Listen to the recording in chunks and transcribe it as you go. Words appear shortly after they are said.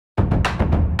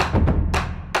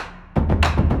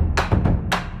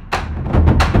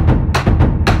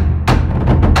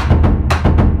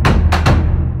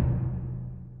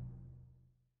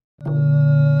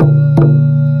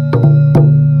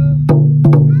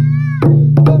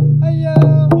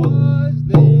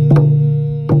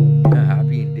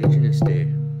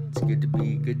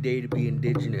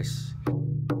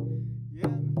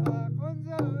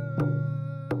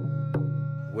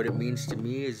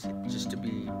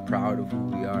proud of who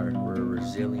we are. We're a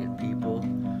resilient people.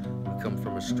 We come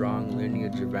from a strong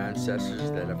lineage of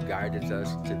ancestors that have guided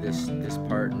us to this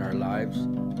part in our lives.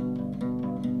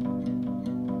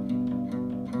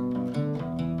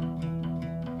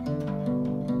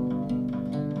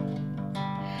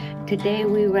 Today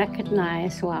we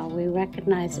recognize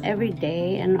every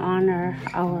day and honor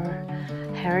our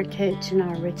heritage and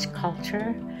our rich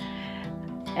culture.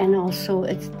 And also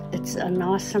it's an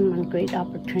awesome and great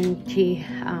opportunity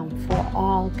for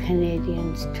all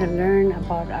Canadians to learn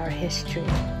about our history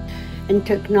and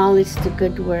to acknowledge the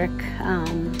good work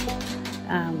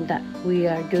that we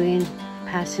are doing,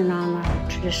 passing on our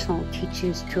traditional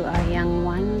teachings to our young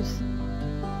ones.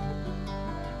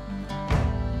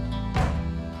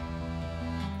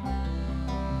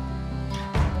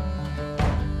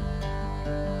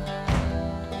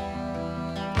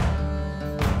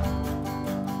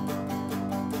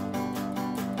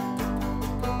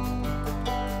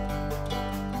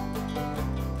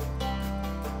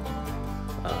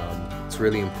 It's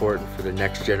really important for the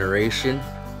next generation,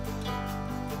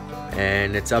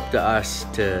 and it's up to us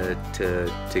to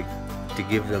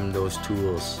give them those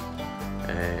tools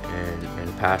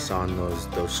and pass on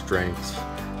those strengths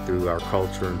through our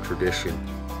culture and tradition.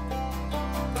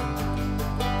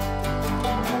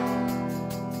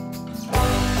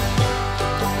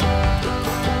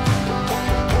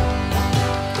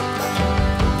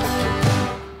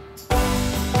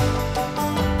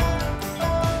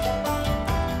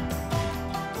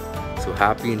 So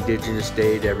happy Indigenous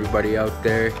Day to everybody out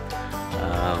there.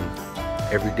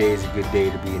 Every day is a good day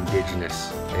to be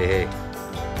Indigenous. Hey, hey.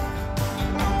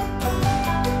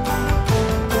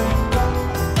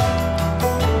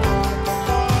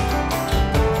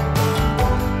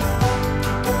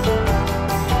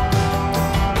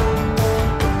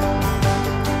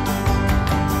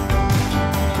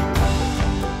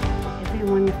 Every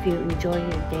one of you enjoy your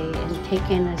day and take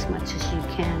in as much as you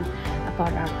can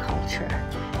about our culture,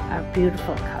 our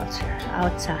beautiful culture.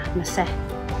 Aotsa Maseh.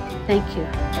 Thank you.